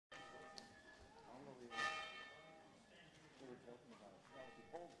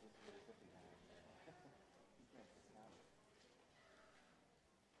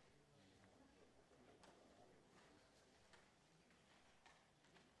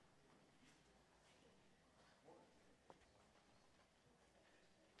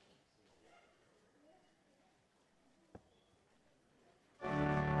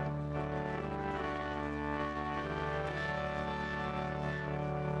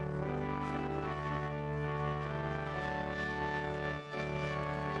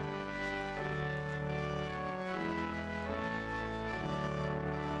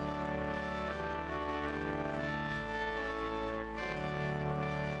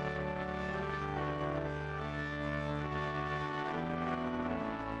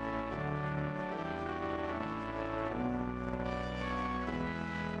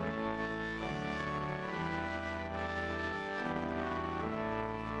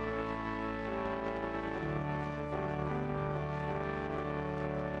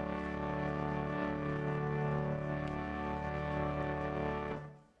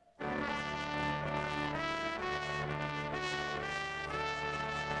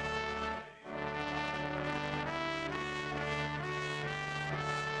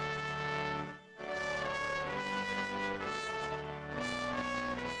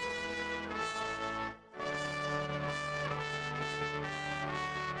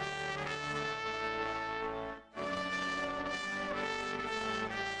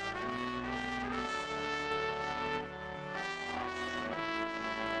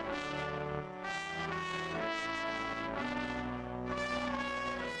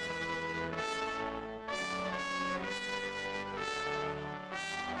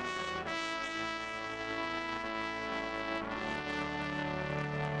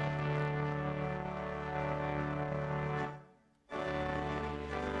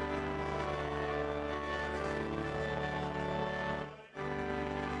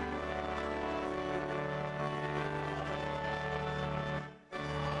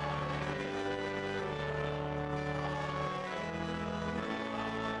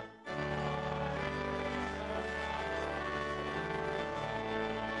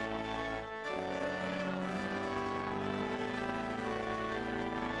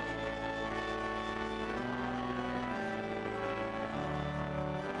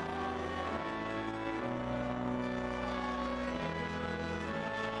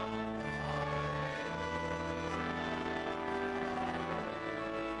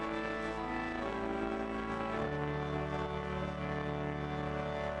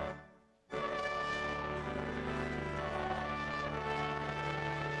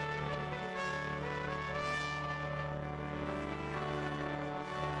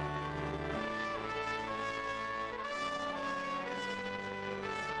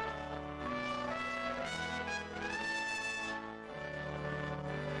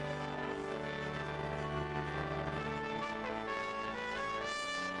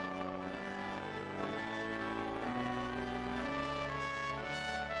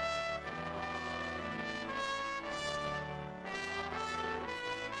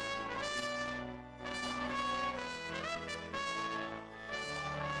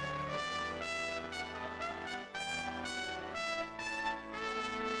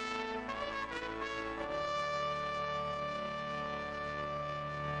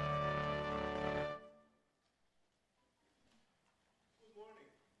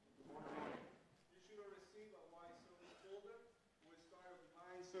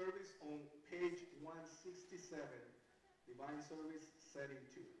service on page 167. Divine service setting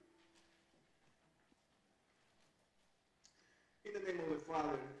 2. In the name of the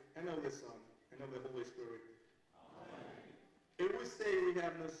Father, and of the Son, and of the Holy Spirit. Amen. If we say we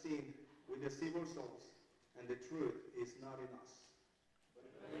have no sin, we deceive ourselves, and the truth is not in us. But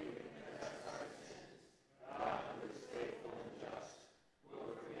if we confess our sins, God, who is faithful and just,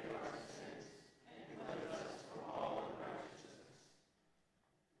 will forgive our sins and cleanse us from all unrighteousness.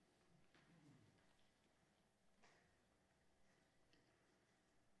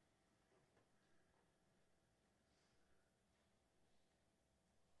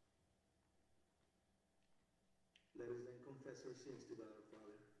 Let us then confess our sins to God our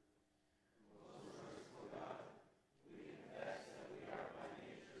Father. Most merciful God, we confess that we are by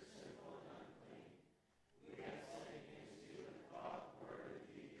nature sinful and unclean. We have sinned against you in thought, word, and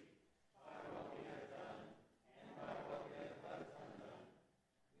deed, by what we have done, and by what we have left undone.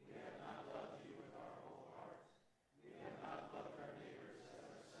 We have not loved you with our whole heart. We have not loved our neighbors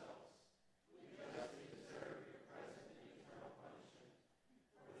as ourselves. We justly deserve your present and eternal punishment.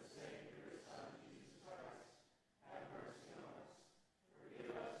 For the sake of your Son, Jesus Christ, have mercy on us.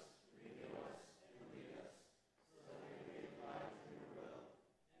 Forgive us, renew us, and lead us, so that we may apply to your will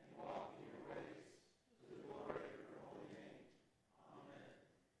and walk in your ways, to the glory of your holy name. Amen.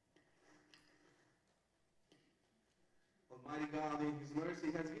 Almighty God, in his mercy,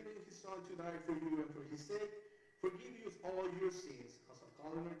 has given his Son to die for you, and for his sake, forgive you all your sins, as a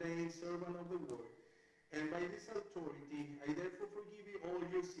called and ordained servant of the Word. And by this authority, I therefore forgive you all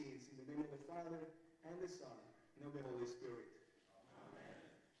your sins, in the name of the Father, and the Son, and of the Holy Spirit. Amen.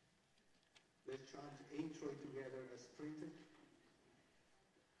 Let's chant intro together as printed.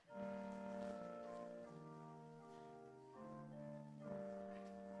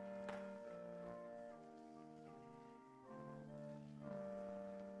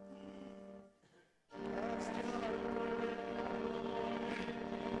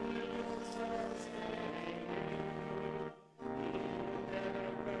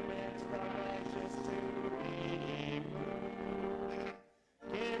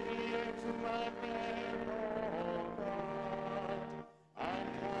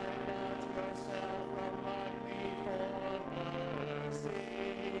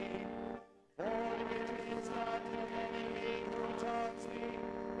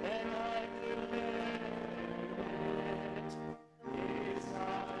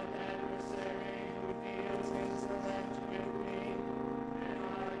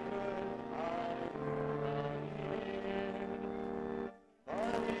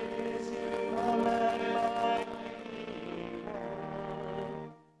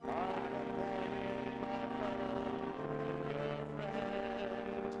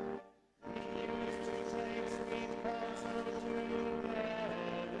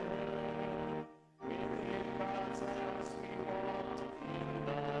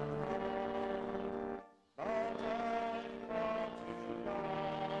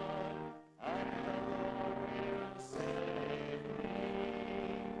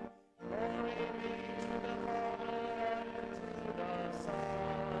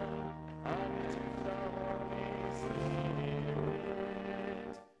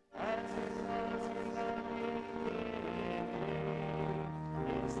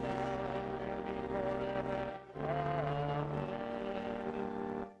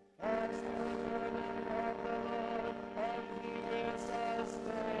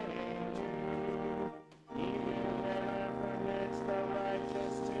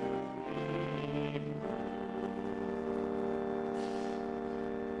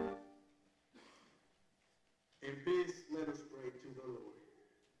 In peace, let us pray to the Lord.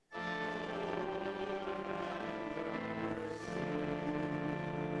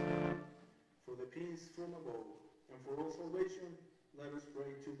 For the peace from above, and for all salvation, let us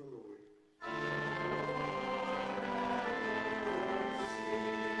pray to the Lord.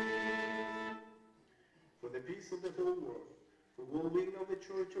 For the peace of the whole world, for the well-being of the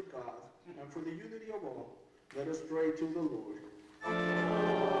Church of God, and for the unity of all, let us pray to the Lord.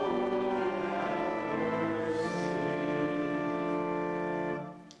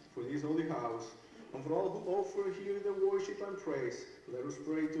 For this holy house, and for all who offer here the worship and praise, let us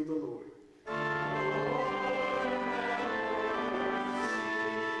pray to the Lord.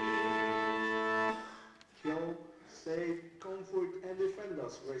 Help, save, comfort, and defend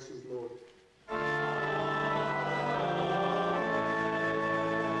us, gracious Lord. And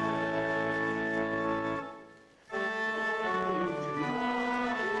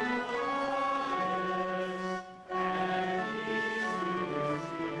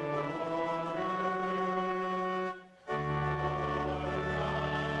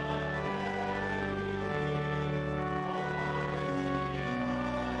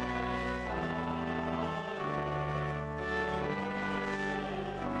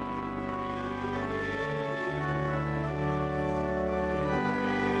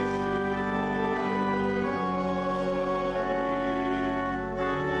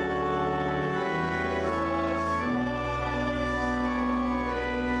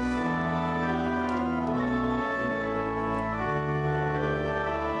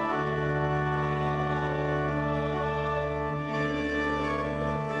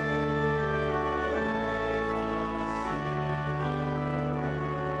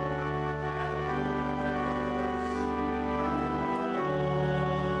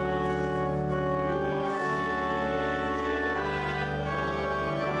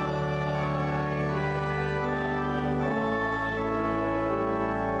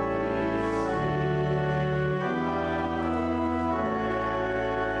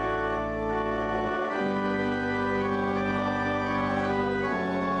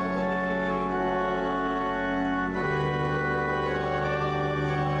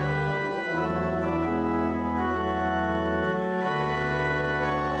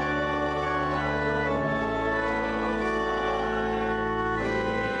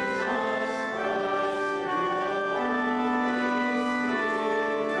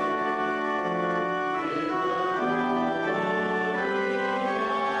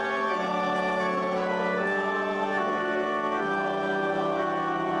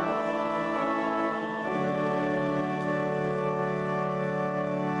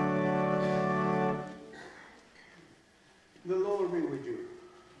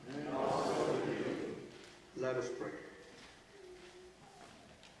us pray.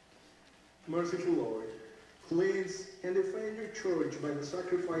 Merciful Lord, cleanse and defend your church by the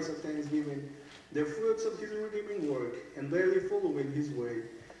sacrifice of thanksgiving, the fruits of his redeeming work, and daily following his way.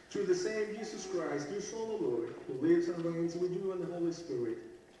 Through the same Jesus Christ, your Son, O Lord, who lives and reigns with you and the Holy Spirit,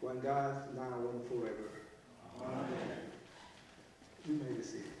 one God, now and forever. Amen. You may be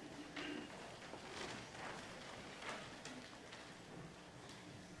seated.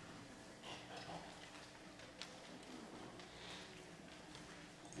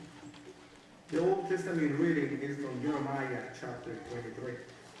 The Old Testament reading is from Jeremiah chapter 23.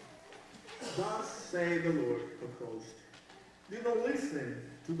 Thus say the Lord of hosts, do not listen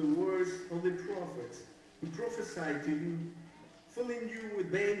to the words of the prophets who prophesy to you, filling you with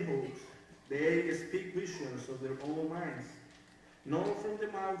vain hopes. They speak visions of their own minds, not from the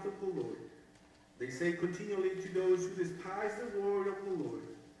mouth of the Lord. They say continually to those who despise the word of the Lord,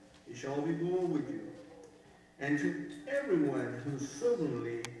 it shall be well with you. And to everyone who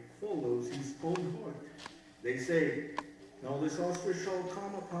stubbornly follows his own heart, they say, no disaster shall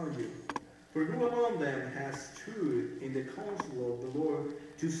come upon you. For who among them has stood in the counsel of the Lord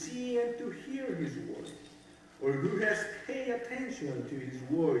to see and to hear his word? Or who has paid attention to his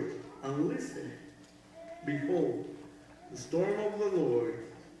word and listened? Behold, the storm of the Lord,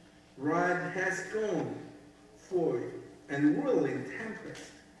 wrath has gone forth, and whirling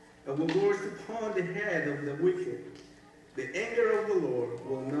tempest, and will burst upon the head of the wicked. The anger of the Lord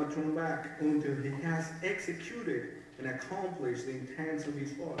will not turn back until he has executed and accomplished the intents of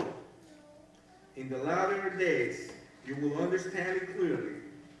his heart. In the latter days you will understand it clearly.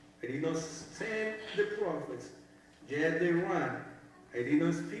 I did not send the prophets, yet they ran. I did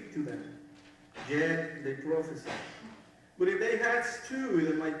not speak to them, yet they prophesied. But if they had stood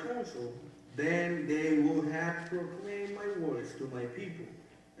in my counsel, then they will have proclaimed my words to my people,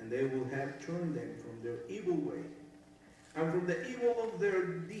 and they will have turned them from their evil way, and from the evil of their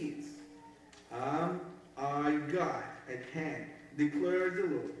deeds. Am I God at hand, declares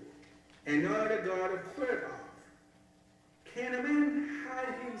the Lord, and not a God afar off? Can a man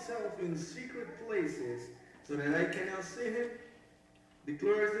hide himself in secret places so that I cannot see him?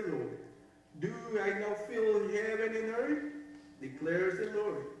 Declares the Lord. Do I not fill heaven and earth? Declares the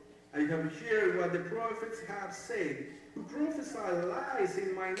Lord. I have heard what the prophets have said, who prophesy lies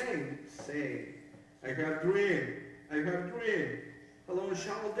in my name, saying, I have dreamed, I have dreamed. How long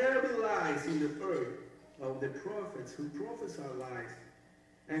shall there be lies in the earth of the prophets who prophesy lies,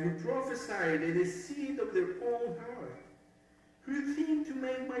 and who prophesy the deceit of their own heart, who think to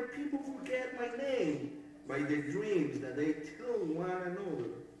make my people forget my name by the dreams that they tell one another,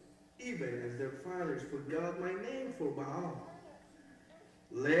 even as their fathers forgot my name for Baal.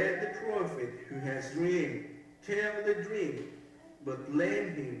 Let the prophet who has dreamed tell the dream, but let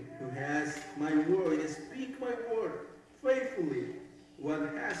him who has my word speak my word faithfully. What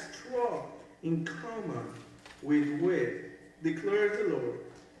has straw in common with wheat, declares the Lord.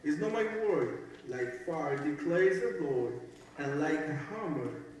 Is not my word like fire, declares the Lord, and like a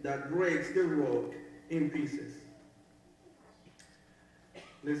hammer that breaks the rock in pieces?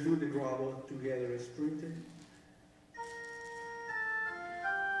 Let's do the grovel together as printed.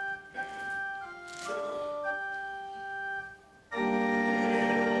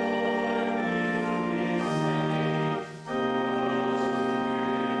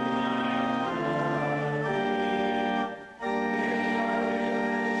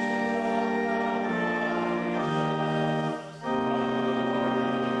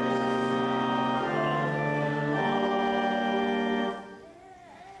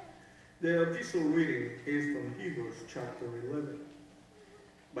 The epistle reading is from Hebrews chapter 11.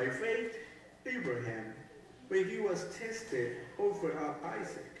 By faith, Abraham, when he was tested, offered up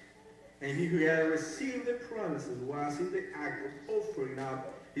Isaac, and he who had received the promises was in the act of offering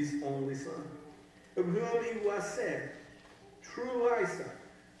up his only son, of whom it was said, through Isaac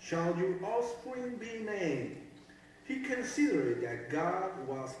shall your offspring be named. He considered that God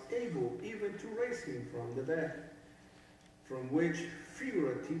was able even to raise him from the dead, from which,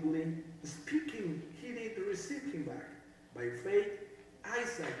 figuratively speaking, he did receive him back. By faith,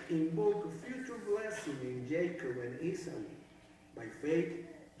 Isaac invoked a future blessing in Jacob and Esau. By faith,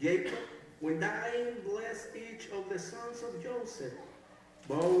 Jacob, when dying, blessed each of the sons of Joseph,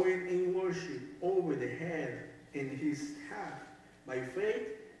 bowing in worship over the head in his staff. By faith,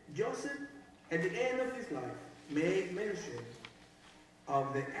 Joseph, at the end of his life, made mention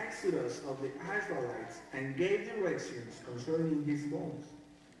of the exodus of the Israelites and gave directions concerning his bones.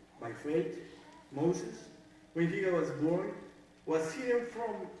 By faith, Moses, when he was born, was hidden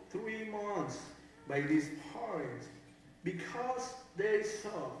from 3 months by his parents, because they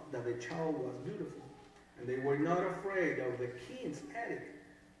saw that the child was beautiful, and they were not afraid of the king's edict.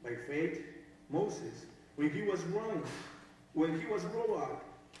 By faith, Moses, when he was grown up,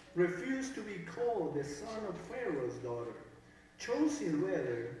 refused to be called the son of Pharaoh's daughter, choosing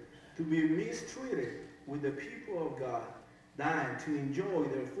rather to be mistreated with the people of God than to enjoy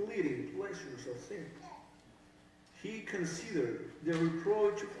their fleeting pleasures of sin. He considered the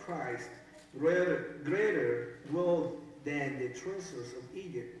reproach of Christ greater wealth than the treasures of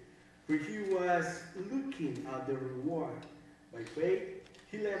Egypt, for he was looking at the reward. By faith,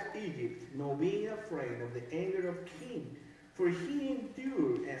 he left Egypt, not being afraid of the anger of the king, for he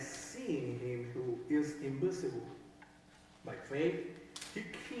endured as seeing him who is invisible. By faith, he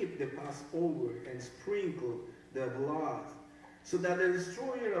kept the Passover and sprinkled the blood, so that the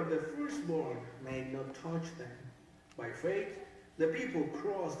destroyer of the firstborn may not touch them. By faith, the people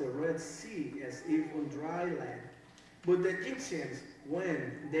crossed the Red Sea as if on dry land, but the Egyptians,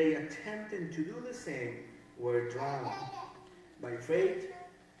 when they attempted to do the same, were drowned. By faith,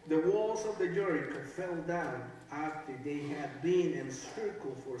 the walls of the Jericho fell down after they had been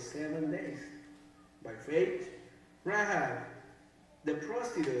encircled for 7 days. By faith, Rahab, the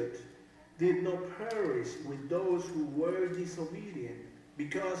prostitute, did not perish with those who were disobedient,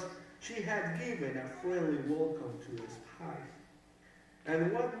 because she had given a friendly welcome to his spies.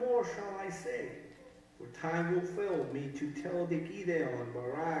 And what more shall I say? For time will fail me to tell the Gideon,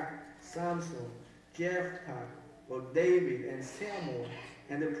 Barak, Samson, Jephthah, of David and Samuel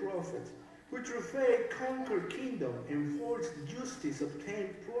and the prophets, who through faith conquered kingdom, enforced justice,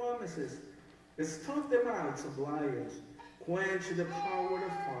 obtained promises, stopped the mouths of lions, quenched the power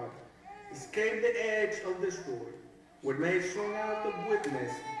of fire, escaped the edge of the sword, were made strong out of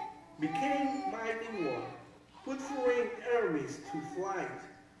weakness, became mighty in war, put foreign armies to flight,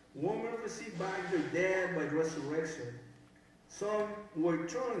 women received back their dead by resurrection. Some were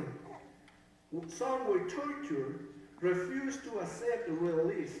tortured, refused to accept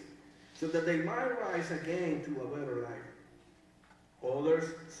release, so that they might rise again to a better life.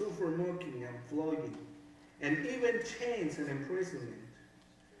 Others suffered mocking and flogging, and even chains and imprisonment.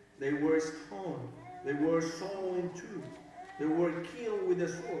 They were stoned, they were sawn in two, they were killed with the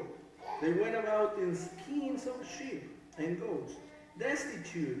sword. They went about in skins of sheep and goats,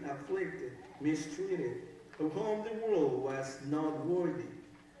 destitute, afflicted, mistreated, of whom the world was not worthy,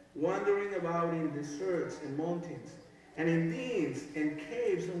 wandering about in deserts and mountains, and in dens and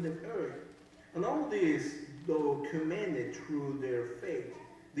caves on the earth. And all this, though commended through their faith,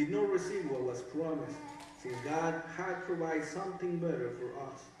 did not receive what was promised, since God had provided something better for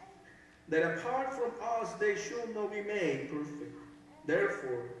us, that apart from us they should not be made perfect.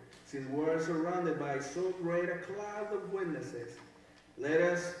 Therefore, since we are surrounded by so great a cloud of witnesses, let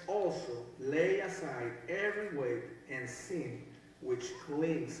us also lay aside every weight and sin which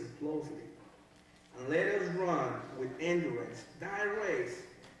clings so closely, and let us run with endurance that race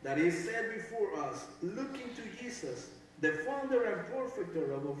that is set before us, looking to Jesus, the founder and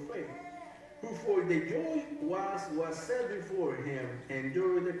perfecter of our faith, who for the joy was set before him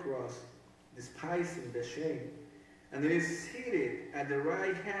endured the cross, despising the shame, and is seated at the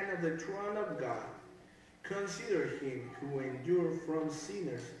right hand of the throne of God. Consider him who endured from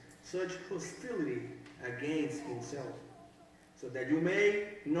sinners such hostility against himself, so that you may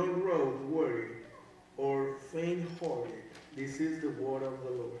not grow weary or faint-hearted. This is the word of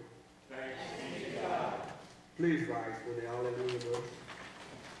the Lord. Thanks be to God. Please rise for the Alleluia verse.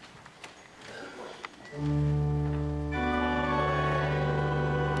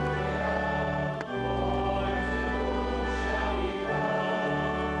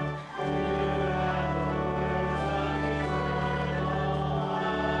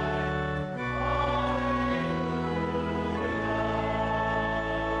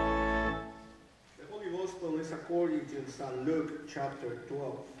 According to St. Luke chapter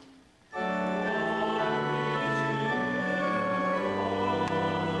 12.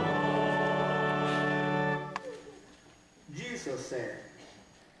 Jesus said,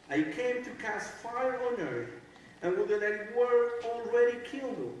 I came to cast fire on earth, and would that it were already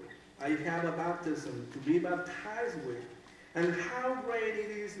kindled. I have a baptism to be baptized with, and how great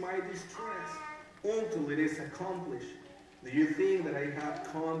it is my distress until it is accomplished. Do you think that I have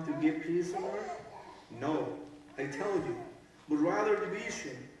come to give peace on earth? No, I tell you, but rather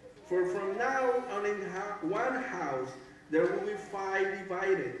division. For from now on in one house there will be 5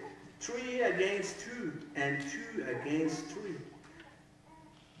 divided, 3 against 2, and 2 against 3.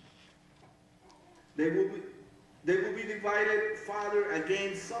 They will be divided, father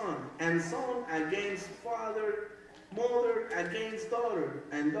against son, and son against father, mother against daughter,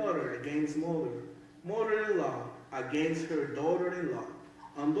 and daughter against mother, mother-in-law against her daughter-in-law,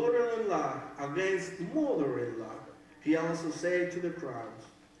 and daughter-in-law against mother-in-law. He also said to the crowds,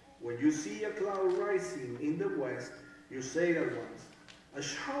 when you see a cloud rising in the west, you say at once, a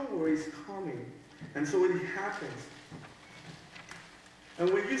shower is coming, and so it happens. And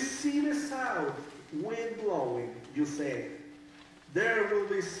when you see the south wind blowing, you say, there will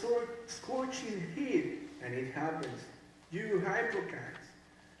be scorching heat, and it happens. You hypocrites,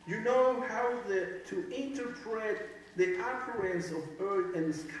 you know how to interpret the appearance of earth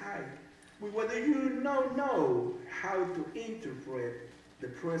and sky, but whether you know how to interpret the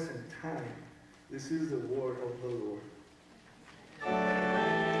present time. This is the word of the Lord.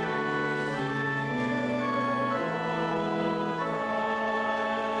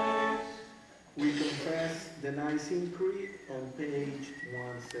 We confess the Nicene Creed on page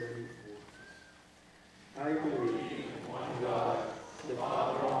 174. I believe in one God, the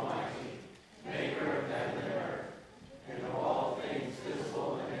Father Almighty, maker of heaven and earth, and of all things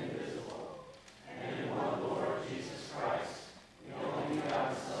visible and invisible, and in one Lord Jesus Christ, the only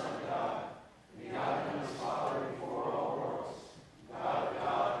begotten Son of God, begotten of his Father before all worlds, God of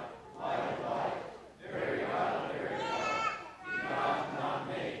God, light of light, very God of very God, begotten, not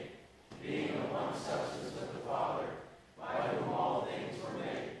made, being of one substance with the Father, by whom all things were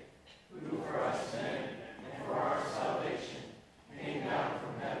made, who for us men and for our salvation came down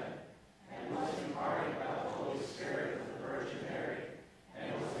from heaven, and was incarnate by the Holy Spirit of the Virgin Mary, and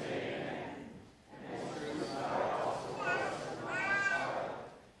was made a man, and was crucified also for us as a child.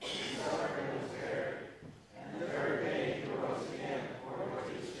 He suffered and was buried, and the third day he rose again according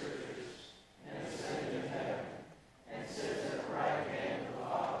to the Scriptures, and ascended into heaven, and sits at the right hand of the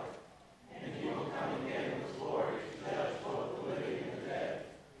Father. And he will come again with glory to judge both the living and the dead,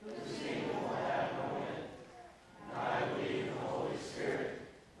 whose kingdom will have no end. And I believe in the Holy Spirit,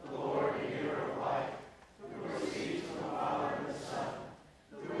 the Lord, the giver of life, who proceeds from the Father and the Son,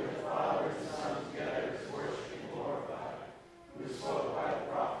 who with the Father and the Son together is worshipped and glorified, who spoke by the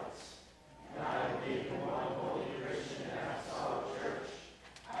prophets. And I believe in one holy Christian and apostolic church.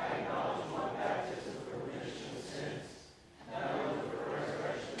 I acknowledge one baptism for remission of sins, and I believe for the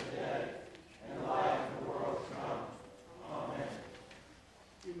resurrection of the dead, and the life of the world to come. Amen.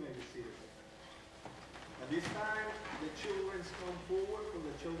 You may be seated. At this time, the children come forward for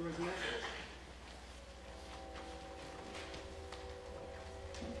the children's message.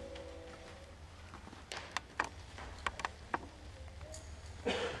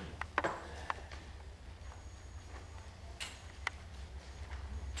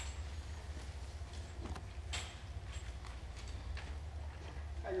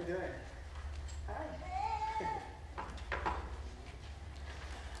 How you doing? Hi.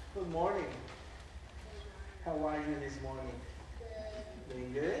 Good morning. How are you this morning?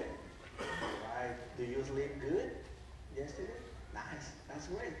 Doing good? Alright. Do you sleep good yesterday? Nice. That's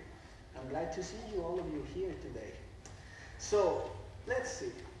great. I'm glad to see you, all of you here today. So, let's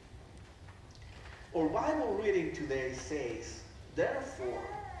see. Our Bible reading today says, therefore,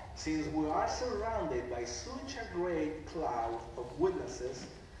 since we are surrounded by such a great cloud of witnesses,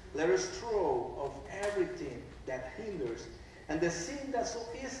 let us throw off everything that hinders and the sin that so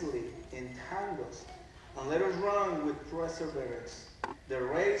easily entangles, and let us run with perseverance the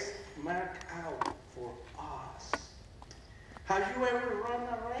race marked out for us. Have you ever run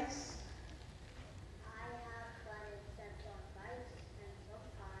a race? I have, but it's on bikes and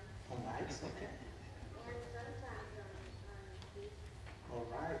sometimes. On bikes, okay. And sometimes on feet. All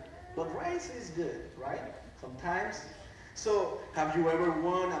right. But race is good, right? Sometimes. So, have you ever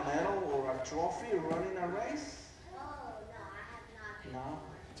won a medal or a trophy running a race? Oh, no, I have not. No.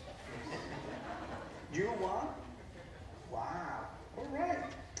 You won? Wow. All right.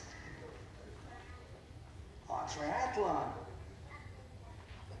 A triathlon.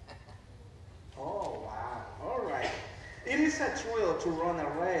 Oh, wow. All right. It is a thrill to run a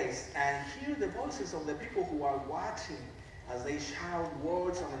race and hear the voices of the people who are watching as they shout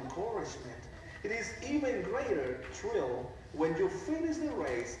words of encouragement. It is even greater thrill when you finish the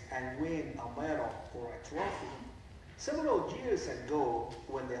race and win a medal or a trophy. Several years ago,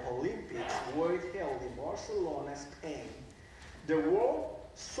 when the Olympics were held in Barcelona, Spain, the world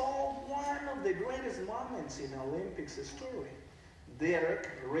saw one of the greatest moments in Olympics history. Derek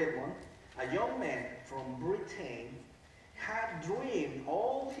Redmond, a young man from Britain, had dreamed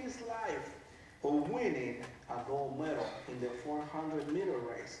all his life of winning a gold medal in the 400-meter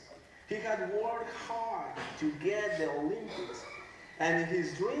race. He had worked hard to get the Olympics, and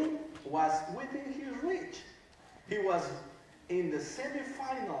his dream was within his reach. He was in the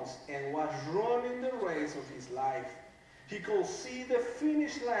semifinals and was running the race of his life. He could see the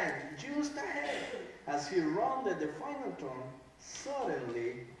finish line just ahead as he rounded the final turn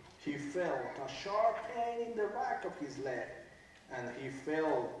Suddenly, he felt a sharp pain in the back of his leg, and he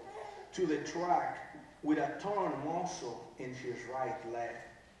fell to the track with a torn muscle in his right leg.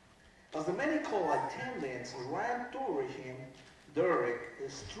 As the medical attendants ran toward him, Derek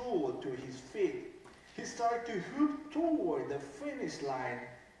struggled to his feet. He started to hoop toward the finish line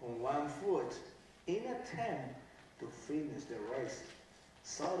on one foot in an attempt to finish the race.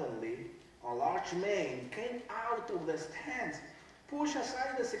 Suddenly, a large man came out of the stands, pushed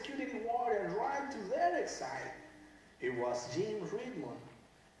aside the security wall, and ran to Derek's side. It was Jim Redmond,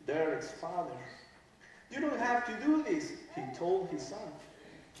 Derek's father. "You don't have to do this," he told his son.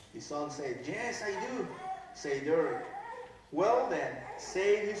 His son said, "Yes, I do," said Derek. "Well then,"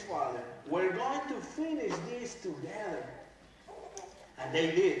 said his father, "we're going to finish this together." And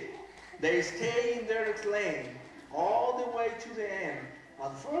they did. They stayed in Derek's lane all the way to the end.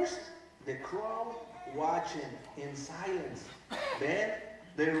 At first, the crowd watching in silence. Then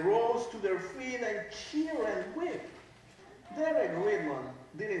they rose to their feet and cheered and wept. Derek Redmond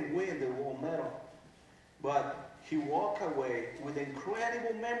didn't win the gold medal, but he walked away with the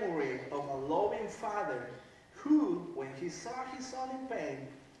incredible memory of a loving father who, when he saw his son in pain,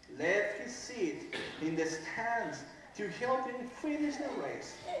 left his seat in the stands to help him finish the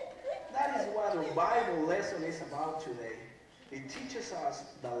race. That is what the Bible lesson is about today. It teaches us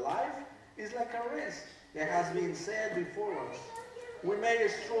that life is like a race that has been said before us. We may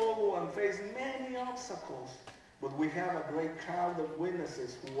struggle and face many obstacles, but we have a great crowd of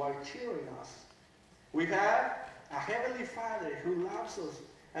witnesses who are cheering us. We have a Heavenly Father who loves us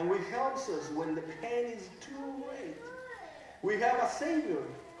and who helps us when the pain is too great. We have a Savior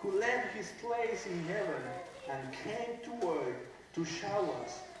who left his place in heaven and came to earth to show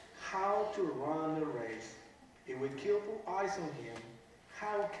us how to run the race. If we keep our eyes on him,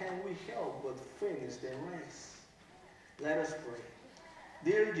 how can we help but finish the race? Let us pray.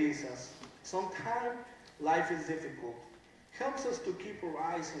 Dear Jesus, sometimes life is difficult. Help us to keep our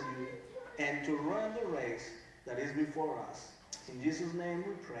eyes on you and to run the race that is before us. In Jesus' name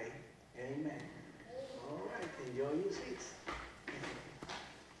we pray. Amen. All right, enjoy your seats.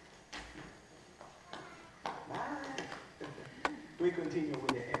 Bye. We continue with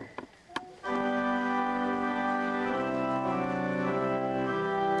the hymn.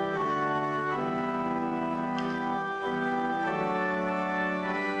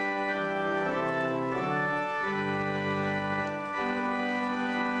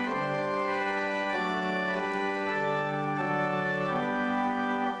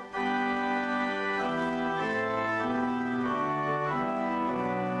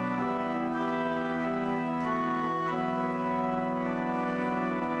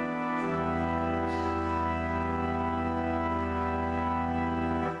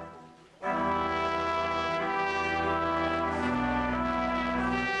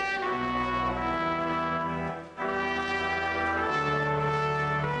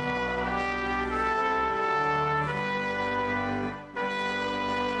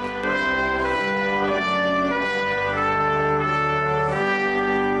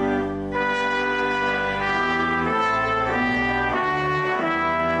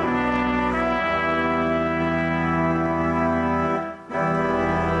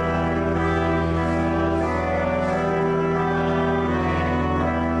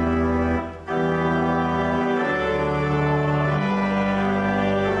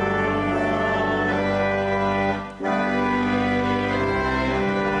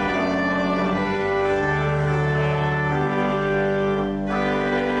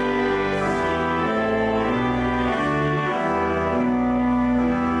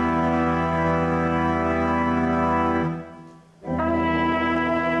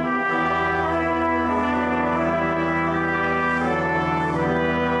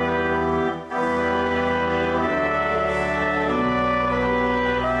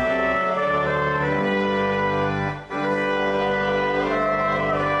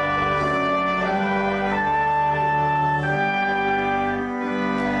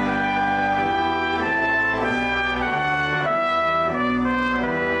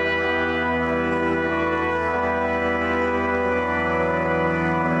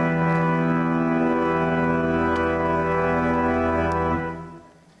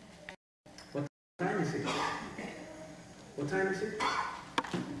 What time is it?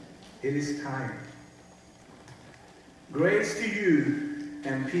 It is time. Grace to you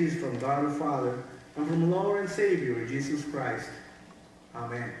and peace from God the Father and from Lord and Savior Jesus Christ.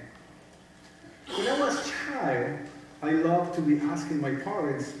 Amen. When I was a child, I loved to be asking my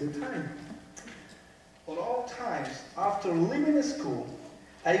parents the time. At all times, after leaving school,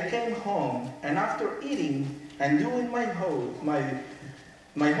 I came home and after eating, and doing my homework,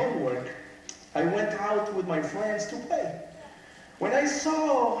 I went out with my friends to play. When I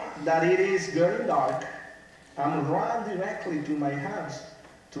saw that it is getting dark, I ran directly to my house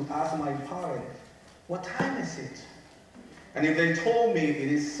to ask my parents, what time is it? And if they told me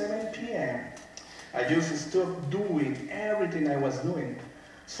it is 7 p.m., I just stopped doing everything I was doing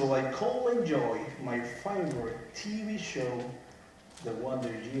so I could enjoy my favorite TV show, The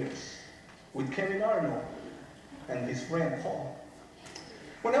Wonder Years, with Kevin Arnold and his friend Paul.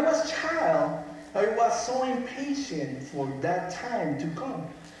 When I was a child, I was so impatient for that time to come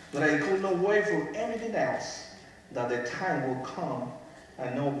that I could not wait for anything else, that the time will come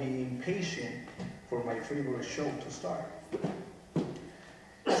and not be impatient for my favorite show to start.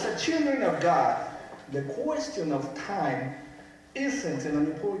 As a children of God, the question of time isn't an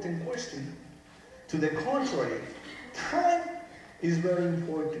important question. To the contrary, time is very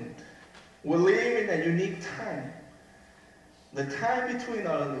important. We live in a unique time. The time between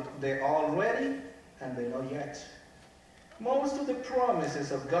the already and the not yet. Most of the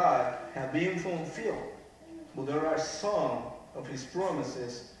promises of God have been fulfilled, but there are some of his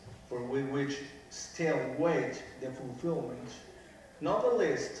promises for which still wait the fulfillment, not the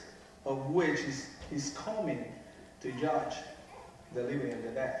least of which is his coming to judge the living and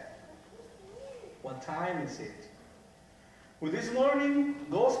the dead. What time is it? With this morning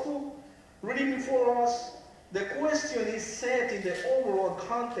gospel reading before us, the question is set in the overall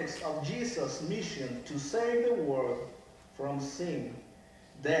context of Jesus' mission to save the world from sin,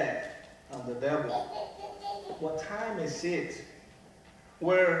 death, and the devil. What time is it?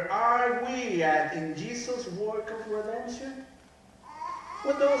 Where are we at in Jesus' work of redemption?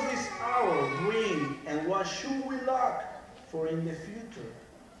 What does this hour bring, and what should we look for in the future?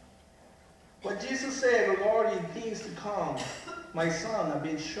 What Jesus said regarding things to come, my son, I've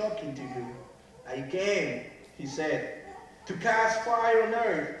been shocking to you. I came, he said, to cast fire on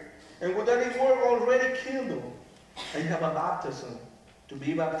earth, and without it were already kindled, I have a baptism to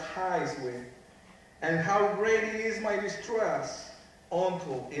be baptized with, and how great it is my distress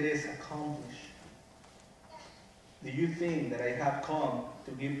until it is accomplished. Do you think that I have come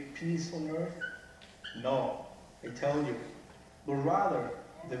to give peace on earth? No, I tell you, but rather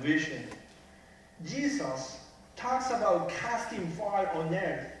division. Jesus talks about casting fire on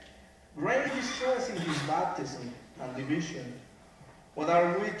earth, great distress in his baptism and division. What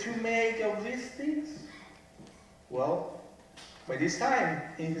are we to make of these things? Well, by this time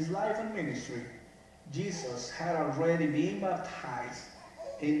in his life and ministry, Jesus had already been baptized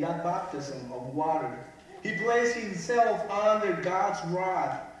in that baptism of water. He placed himself under God's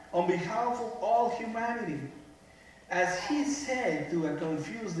wrath on behalf of all humanity. As he said to a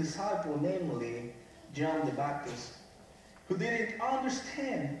confused disciple, namely John the Baptist, who didn't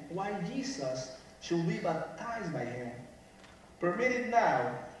understand why Jesus should be baptized by him, permitted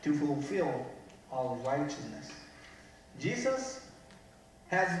now to fulfill all righteousness. Jesus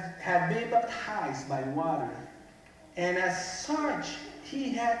had been baptized by water, and as such, he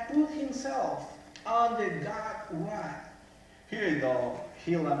had put himself under God's wrath. Here, though,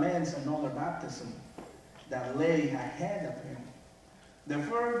 he laments another baptism that lay ahead of him. The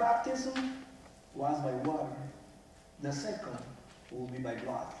first baptism was by water. The second will be by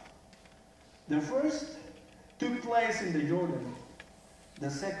blood. The first took place in the Jordan. The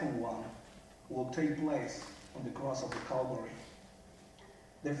second one will take place on the cross of the Calvary.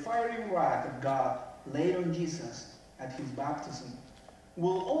 The fiery wrath of God laid on Jesus at his baptism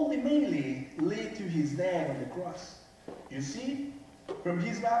will ultimately lead to his death on the cross. You see, from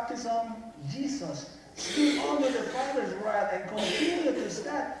his baptism, Jesus stood under the Father's wrath and continued to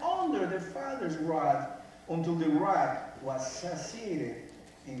stand under the Father's wrath until the wrath was satiated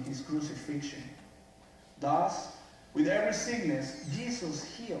in his crucifixion. Thus, with every sickness, Jesus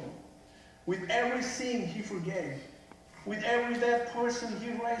healed. With every sin, he forgave. With every dead person, he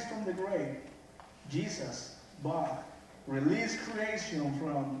raised from the grave. Jesus bought, released creation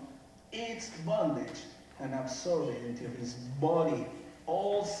from its bondage and absorbed it into his body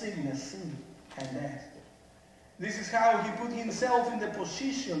all sickness, sin, and death. This is how he put himself in the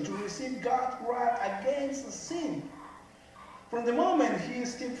position to receive God's wrath against the sin. From the moment he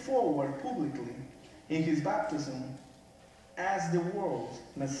stepped forward publicly in his baptism as the world's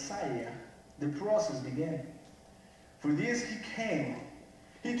Messiah, the process began. For this he came.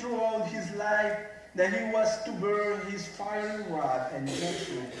 He throughout his life that he was to bear his fiery wrath and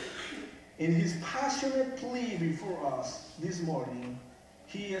judgment. In his passionate plea before us this morning,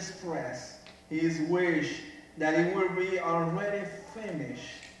 he expressed his wish that it will be already finished.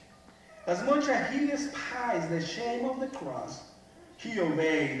 As much as he despised the shame of the cross, he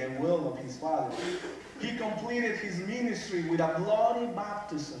obeyed the will of his Father. He completed his ministry with a bloody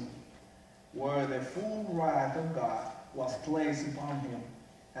baptism, where the full wrath of God was placed upon him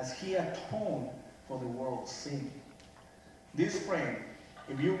as he atoned for the world's sin. This frame,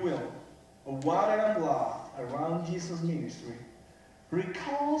 if you will, of water and blood around Jesus' ministry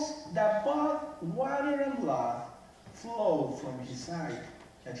recalls that both water and blood flowed from his side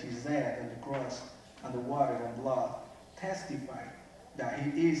at his death on the cross, and the water and blood testify that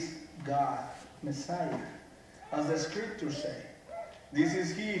he is God, Messiah. As the scriptures say, this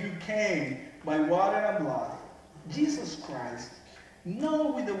is he who came by water and blood, Jesus Christ,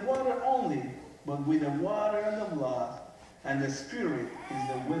 not with the water only, but with the water and the blood, and the Spirit is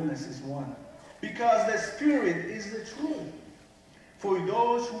the witnesses one. Because the Spirit is the truth. For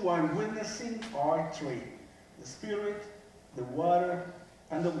those who are witnessing are three: the Spirit, the water,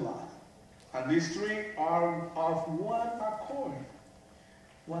 and the blood. And these three are of one accord.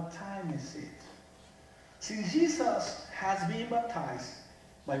 What time is it? Since Jesus has been baptized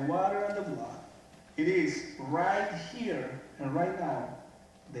by water and the blood, it is right here and right now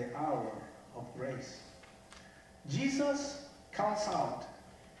the hour of grace. Jesus calls out,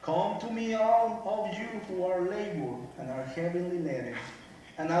 "Come to me, all of you who are labored and are heavily laden,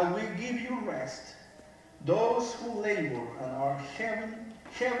 and I will give you rest." Those who labor and are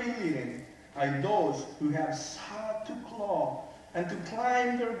heavy laden are those who have sought to claw and to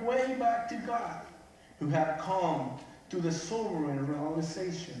climb their way back to God, who have come to the sobering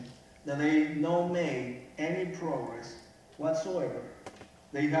realization that they not made any progress whatsoever.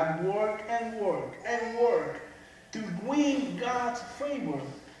 They have worked and worked and worked to win God's favor,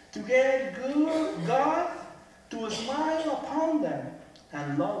 to get God to smile upon them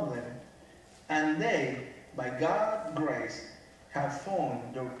and love them. And they, by God's grace, have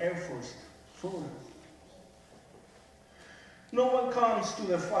found their efforts fruitful. No one comes to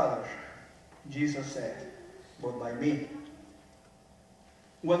the Father, Jesus said, but by me.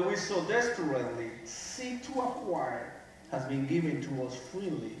 What we so desperately seek to acquire has been given to us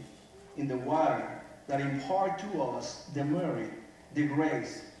freely in the water that impart to us the merit, the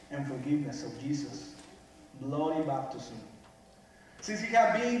grace, and forgiveness of Jesus. Bloody baptism. Since we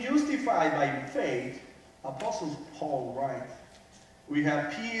have been justified by faith, Apostle Paul writes, we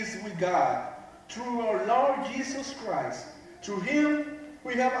have peace with God through our Lord Jesus Christ. Through him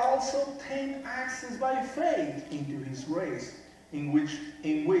we have also obtained access by faith into his grace, in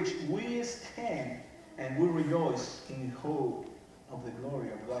which we stand, and we rejoice in hope of the glory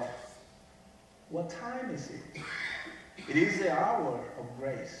of God. What time is it? It is the hour of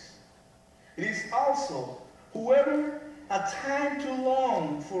grace. It is also whoever a time to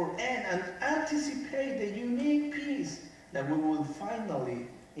long for and anticipate the unique peace that we will finally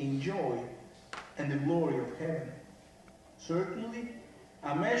enjoy and the glory of heaven. Certainly,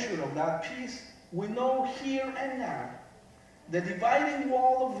 a measure of that peace we know here and now. The dividing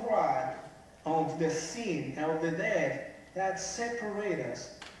wall of wrath of the sin and of the death that separate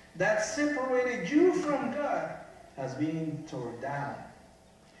us, that separated you from God, has been torn down.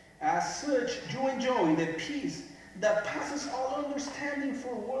 As such, you enjoy the peace that passes all understanding,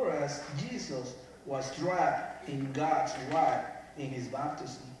 for whereas Jesus was wrapped in God's wrath in his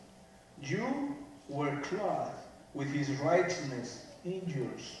baptism, you were clothed with his righteousness in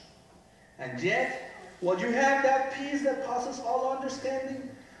yours. And yet, while you have that peace that passes all understanding,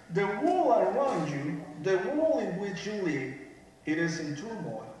 the world around you, the world in which you live, it is in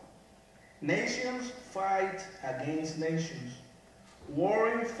turmoil. Nations fight against nations.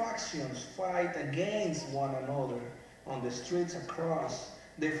 Warring factions fight against one another on the streets across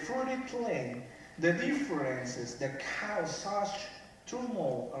the fruited plain. The differences that cause such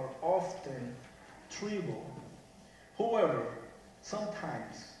turmoil are often trivial. However,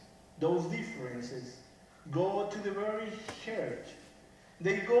 sometimes those differences go to the very heart.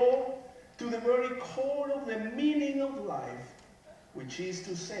 They go to the very core of the meaning of life, which is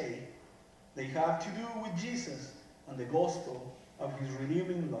to say, they have to do with Jesus and the gospel of his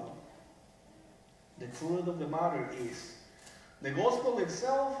redeeming love. The truth of the matter is, the gospel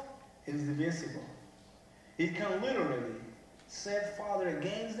itself is divisible. It can literally set fathers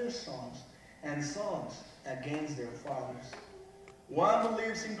against their sons and sons against their fathers. One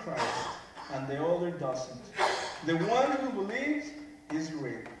believes in Christ and the other doesn't. The one who believes is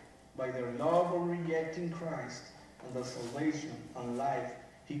rid by their love of rejecting Christ and the salvation and life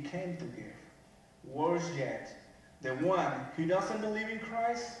he came to give. Worse yet, the one who doesn't believe in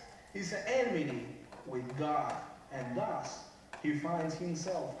Christ is at enmity with God, and thus he finds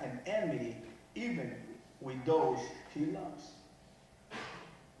himself an enmity even with those he loves.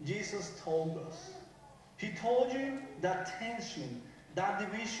 Jesus told us. He told you that tension that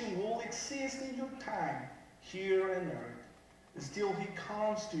division will exist in your time here on earth. Still, he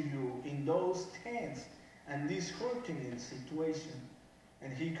comes to you in those tense and disheartening situations,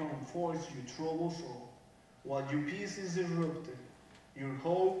 and he comforts your troubled soul. While your peace is disrupted, your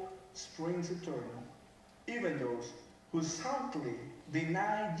hope springs eternal. Even those who soundly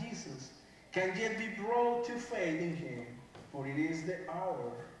deny Jesus can yet be brought to faith in him, for it is the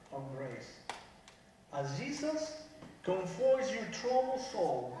hour of grace. As Jesus comforts your troubled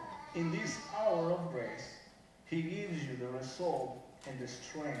soul in this hour of grace, he gives you the resolve and the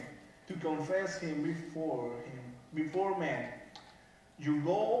strength to confess him before men. Your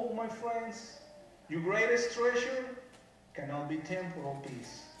goal, my friends, your greatest treasure cannot be temporal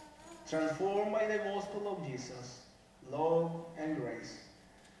peace, transformed by the gospel of Jesus, love and grace.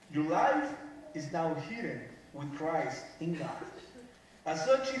 Your life is now hidden with Christ in God. As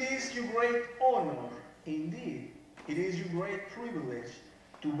such, it is your great honor. Indeed, it is your great privilege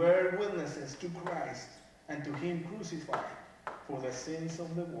to bear witnesses to Christ and to him crucified for the sins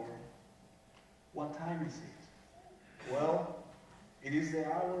of the world. What time is it? Well, it is the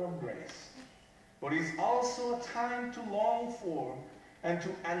hour of grace. But it's also a time to long for and to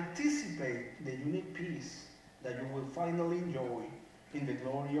anticipate the unique peace that you will finally enjoy in the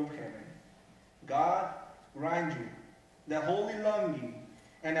glory of heaven. God grant you the holy longing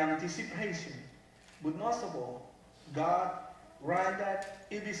and anticipation, but most of all, God grant that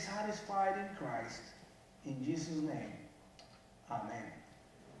it be satisfied in Christ. In Jesus' name, amen.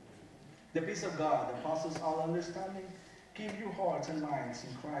 The peace of God that passes all understanding, keep your hearts and minds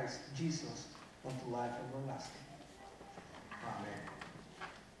in Christ Jesus unto life everlasting. Amen.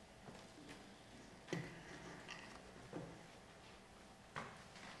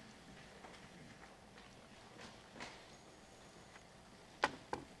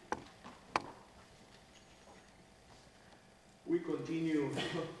 We continue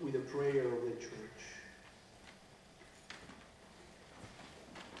with the prayer of the church.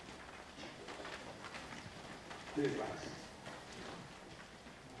 Please rise.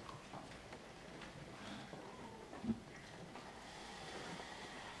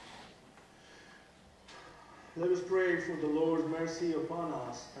 Let us pray for the Lord's mercy upon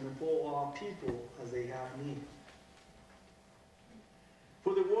us and upon all people as they have need.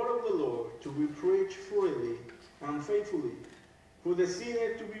 For the word of the Lord to be preached freely and faithfully, for the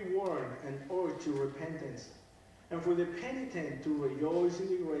sinner to be warned and urged to repentance, and for the penitent to rejoice in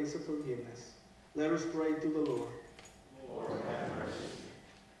the grace of forgiveness. Let us pray to the Lord. Lord, have mercy.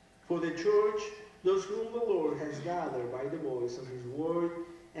 For the church, those whom the Lord has gathered by the voice of his word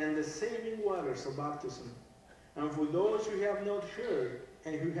and the saving waters of baptism, and for those who have not heard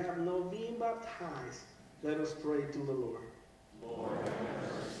and who have not been baptized, let us pray to the Lord. Lord, have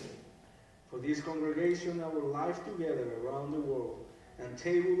mercy. For this congregation, our life together around the world, and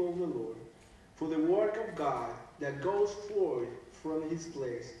table of the Lord, for the work of God that goes forth from his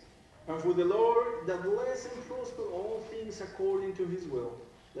place, and for the Lord that bless and prosper all things according to his will,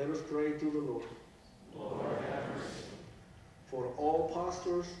 let us pray to the Lord. Lord, have mercy. For all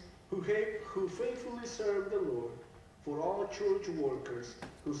pastors who faithfully serve the Lord, for all church workers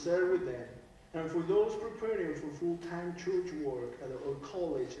who serve with them, and for those preparing for full-time church work at our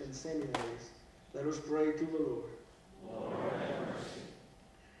college and seminaries, let us pray to the Lord. Lord, have mercy.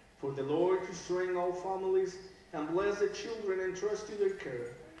 For the Lord to strengthen all families and bless the children entrusted to their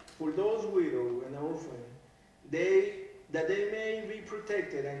care, for those widow and orphan, that they may be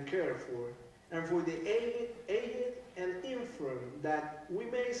protected and cared for, and for the aged and infirm, that we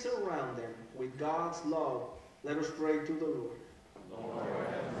may surround them with God's love, let us pray to the Lord. Lord,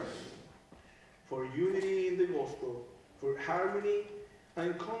 have mercy. For unity in the gospel, for harmony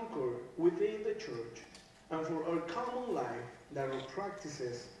and concord within the church, and for our common life, that our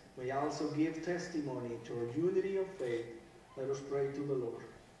practices may also give testimony to our unity of faith, let us pray to the Lord.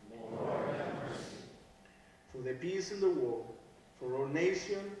 Lord, have mercy. For the peace in the world, for our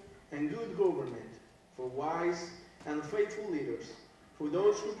nation and good government, for wise and faithful leaders, for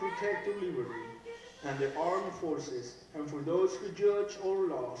those who protect our liberty and the armed forces, and for those who judge our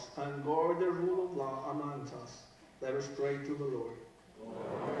laws and guard the rule of law among us, let us pray to the Lord. Lord,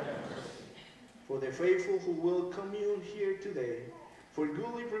 have mercy. For the faithful who will commune here today, for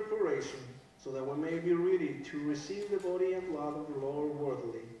goodly preparation, so that we may be ready to receive the body and blood of the Lord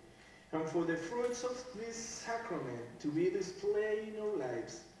worthily, and for the fruits of this sacrament to be displayed in our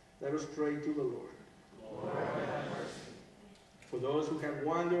lives, let us pray to the Lord. Lord, have mercy. For those who have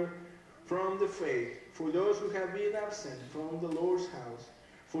wandered from the faith, for those who have been absent from the Lord's house,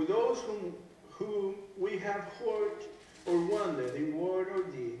 for those whom we have hurt or wandered in word or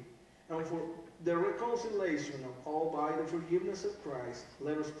deed, and for the reconciliation of all by the forgiveness of Christ,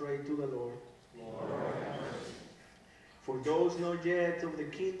 let us pray to the Lord. Lord, have mercy. For those not yet of the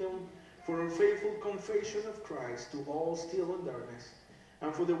kingdom, for a faithful confession of Christ to all still in darkness,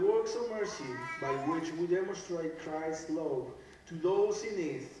 and for the works of mercy by which we demonstrate Christ's love to those in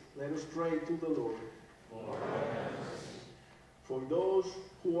need, let us pray to the Lord. Lord, have mercy. For those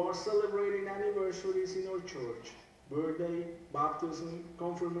who are celebrating anniversaries in our church, birthday, baptism,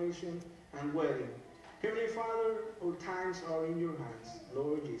 confirmation, and wedding, Heavenly Father, our times are in your hands,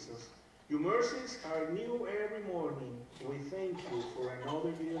 Lord Jesus. Your mercies are new every morning. We thank you for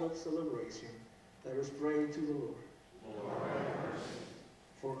another year of celebration. Let us pray to the Lord. Lord, have mercy.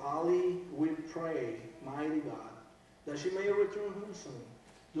 For Ali, we pray, mighty God, that she may return home soon.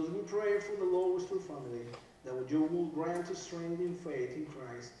 Thus we pray for the Lowester family, that you will grant us strength in faith in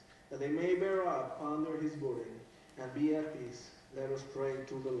Christ, that they may bear up under his burden and be at peace. Let us pray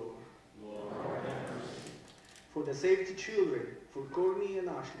to the Lord. Lord, have mercy. For the safety children, for Courtney and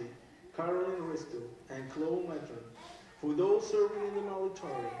Ashley, Carolyn Risto, and Chloe Metron, for those serving in the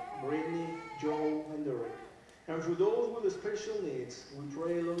military, Brittany, Joe, and Derek, and for those with special needs, we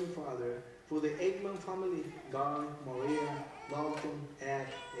pray, loving Father, for the Eggman family, Guy, Maria, Dalton, Ed,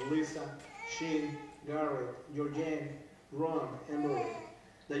 Elisa, Shane, Garrett, Georgianne, Ron, and Marie,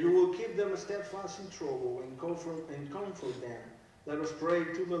 that you will keep them steadfast in trouble and comfort them. Let us pray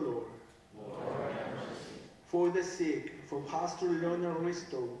to the Lord. Lord, have mercy. For the sick, for Pastor Leonard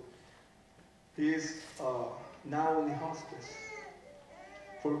Risto, he is now in the hospice.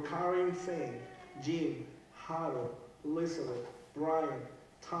 For Karen Fain, Jim, Harold, Elizabeth, Brian,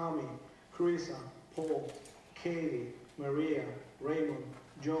 Tommy, Chrisa, Paul, Katie, Maria, Raymond,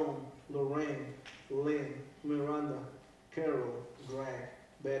 John, Lorraine, Lynn, Miranda, Carol, Greg,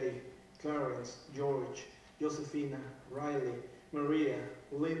 Betty, Clarence, George, Josephina, Riley, Maria,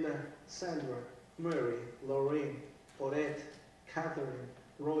 Linda, Sandra, Mary, Lorraine, Odette, Catherine,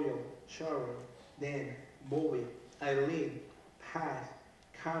 Royal, Sharon, Dan, Bobby, Eileen, Pat,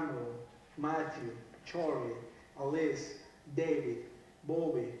 Cameron, Matthew, Charlie, Alice, David,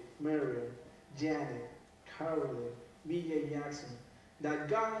 Bobby, Marion, Janet, Carolyn, B.J. Jackson, that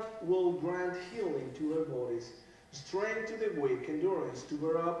God will grant healing to their bodies, strength to the weak, endurance to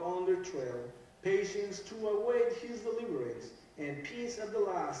bear up on their trail, patience to await his deliverance, and peace at the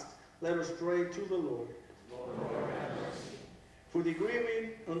last. Let us pray to the Lord. Lord, have mercy. For the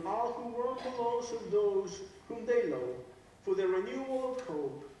grieving on all who mourn the loss of those whom they love, for the renewal of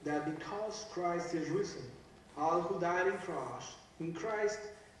hope, that because Christ is risen, all who died in Christ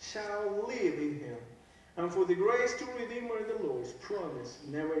shall live in him, and for the grace to redeem the Lord's promise,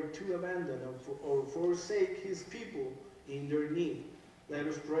 never to abandon or forsake his people in their need. Let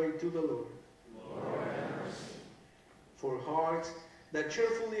us pray to the Lord. Lord, have mercy. For hearts that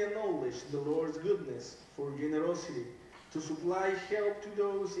cheerfully acknowledge the Lord's goodness, for generosity to supply help to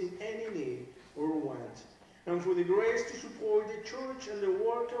those in any need or want, and for the grace to support the church and the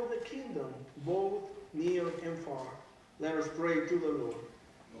work of the kingdom, both near and far. Let us pray to the Lord.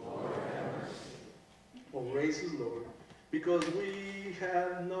 Lord, have mercy. Oh, gracious Lord, because we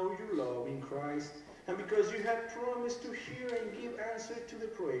have known your love in Christ, and because you have promised to hear and give answer to the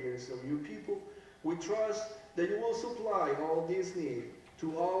prayers of your people, we trust that you will supply all these needs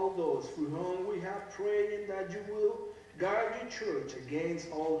to all those for whom we have prayed, and that you will guard your church against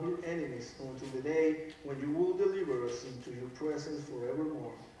all her enemies until the day when you will deliver us into your presence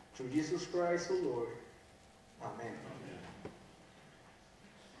forevermore. Through Jesus Christ, O Lord. Amen.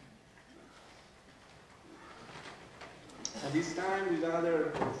 At this time, we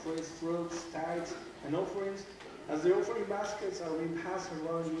gather our first fruits, tithes, and offerings. As the offering baskets are being passed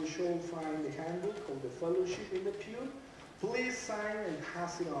around, you shall find the handbook of the fellowship in the pew. Please sign and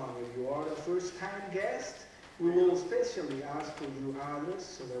pass it on. If you are a first-time guest, we will especially ask for your address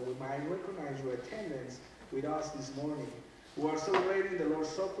so that we might recognize your attendance with us this morning. We are celebrating the Lord's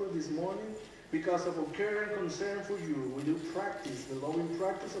Supper this morning because of our care and concern for you. We do practice the loving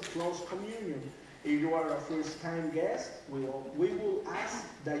practice of close communion. If you are a first-time guest, we will ask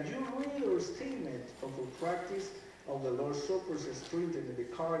that you read our statement of our practice of the Lord's Supper as printed in the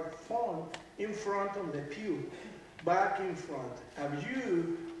card found in front of the pew, back in front of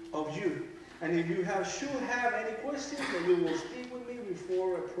you. And if you should have any questions, then you will speak with me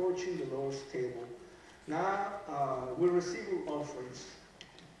before approaching the Lord's table. Now we receive our offerings.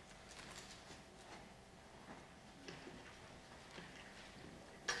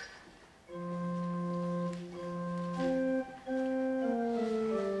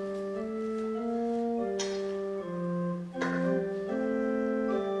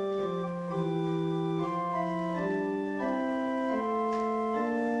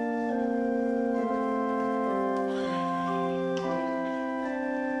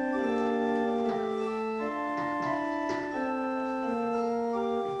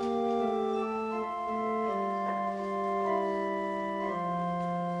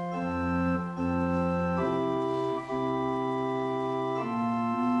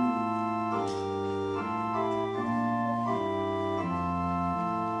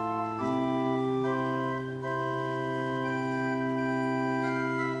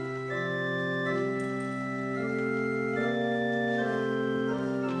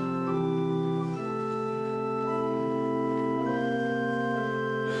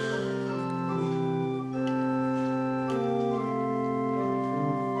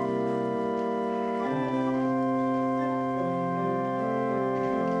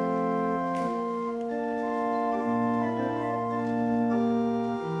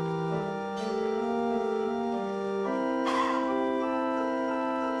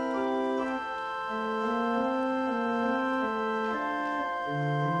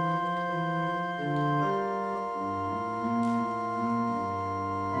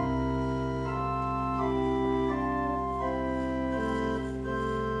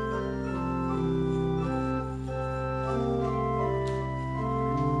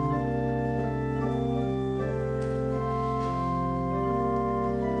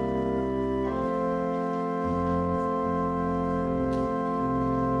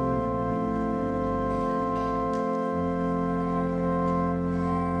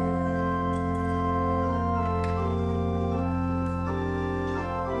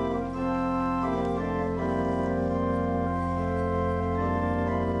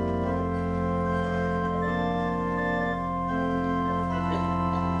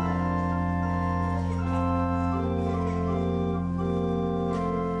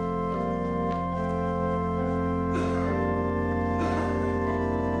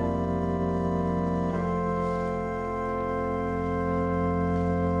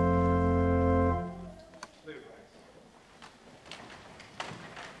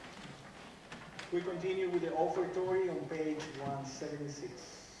 We continue with the offertory on page 176.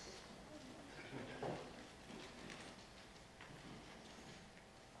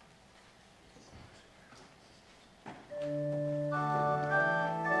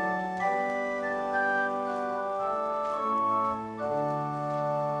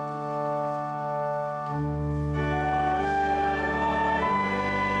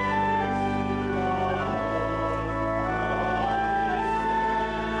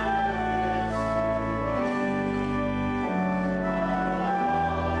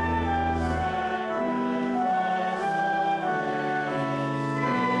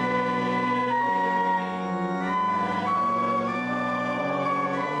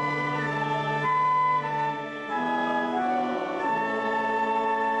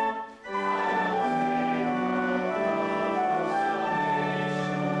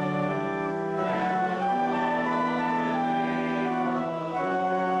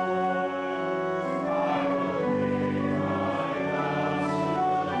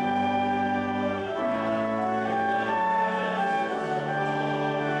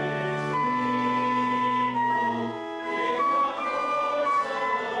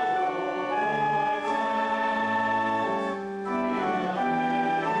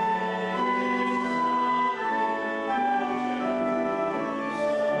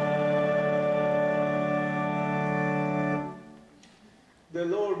 The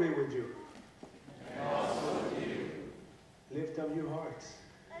Lord be with you. And also with you. Lift up your hearts.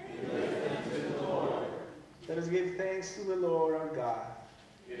 We lift them to the Lord. Let us give thanks to the Lord our God.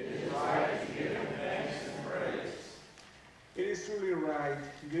 It is right to give him thanks and praise. It is truly right,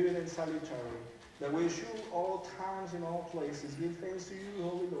 good and salutary, that we should all times and all places give thanks to you,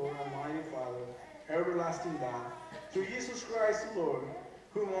 Holy Lord, Almighty Father, everlasting God, through Jesus Christ the Lord,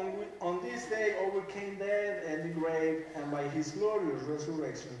 whom on this day overcame death and the grave, and by his glorious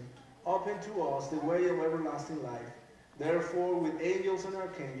resurrection opened to us the way of everlasting life. Therefore, with angels and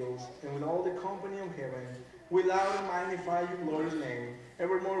archangels, and with all the company of heaven, we loudly magnify your glorious name,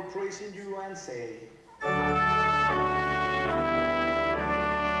 evermore praising you and say,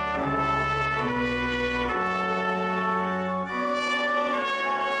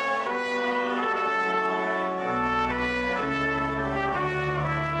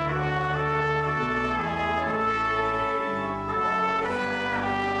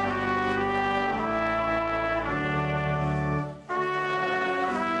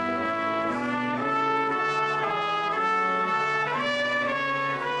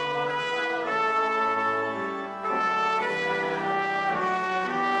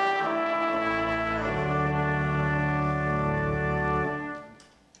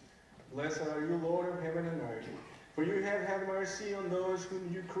 Blessed are you, Lord of heaven and earth, for you have had mercy on those whom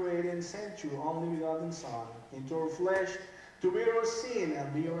you created and sent your only begotten Son into our flesh to bear our sin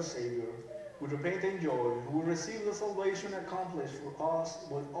and be our Savior. With repentant joy, who will receive the salvation accomplished for us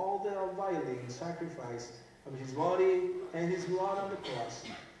with all the availing sacrifice of his body and his blood on the cross.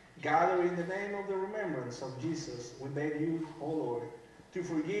 Gather in the name of the remembrance of Jesus, we beg you, O Lord, to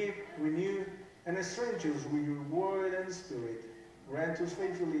forgive, renew, and strengthen us with your word and spirit. Grant us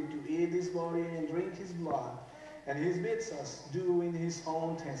faithfully to eat his body and drink his blood, and he bids us do in his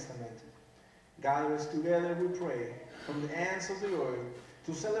own testament. Gather us together, we pray, from the ends of the earth,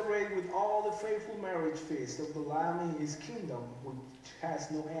 to celebrate with all the faithful marriage feast of the Lamb in his kingdom, which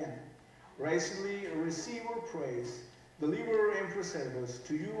has no end. Graciously receive our praise, deliver and preserve us.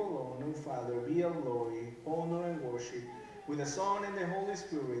 To you alone, O Father, be all glory, honor, and worship, with the Son and the Holy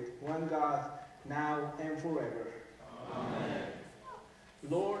Spirit, one God, now and forever. Amen.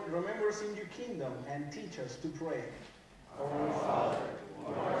 Lord, remember us in your kingdom and teach us to pray. Our Father,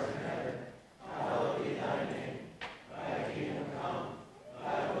 who art in heaven, hallowed be thy name. Thy kingdom come,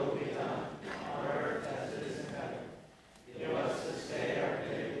 thy will be done, on earth as it is in heaven. Give us this day our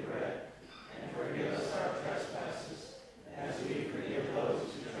daily bread, and forgive us our trespasses, as we forgive those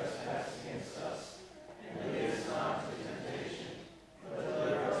who trespass against us. And lead us not into temptation, but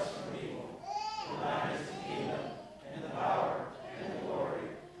deliver us from evil. For thine is the kingdom, and the power, and the glory,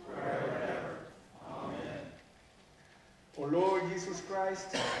 forever and ever. Amen. O Lord Jesus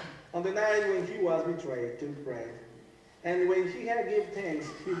Christ, on the night when he was betrayed, took bread. And when he had given thanks,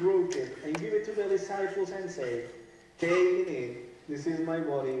 he broke it and gave it to the disciples and said, Take and eat. This is my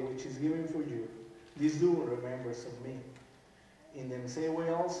body, which is given for you. This do in remembrance of me. In the same way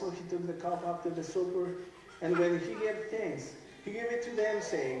also he took the cup after the supper, and when he gave thanks, he gave it to them,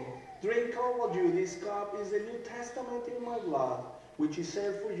 saying, Drink all of you, this cup is the New Testament in my blood, which is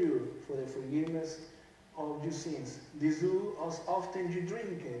shed for you for the forgiveness of your sins. This do as often you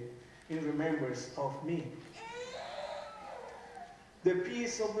drink it in remembrance of me. The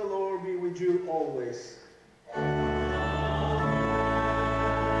peace of the Lord be with you always.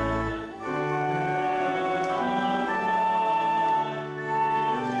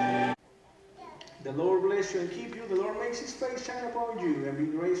 The Lord bless you and keep you. The Lord makes his face shine upon you and be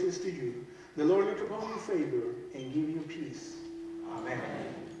gracious to you. The Lord look upon you favor and give you peace. Amen.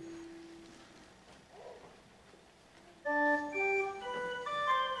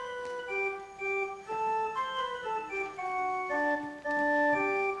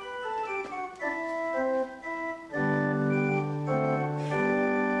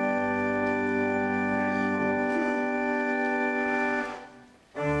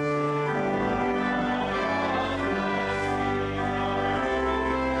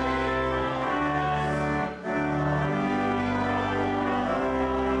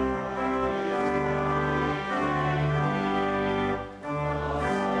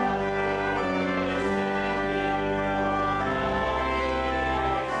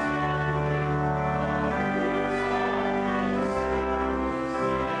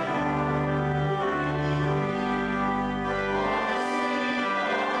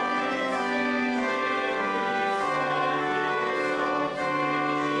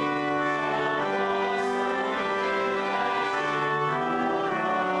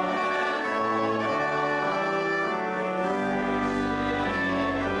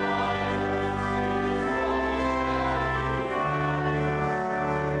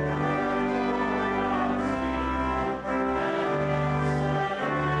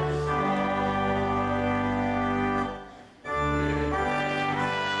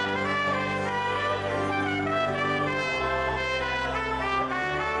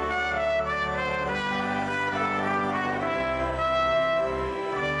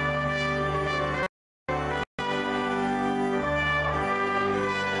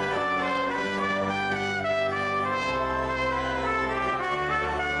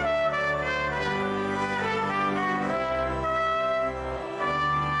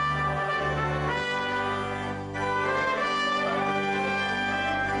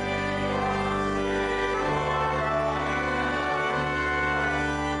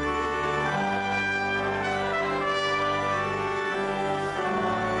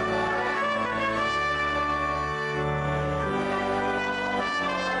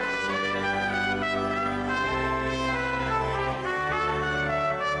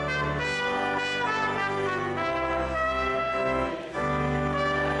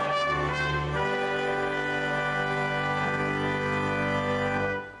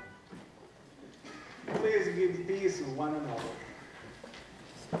 Please give peace to one another.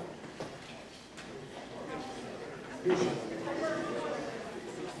 Peace.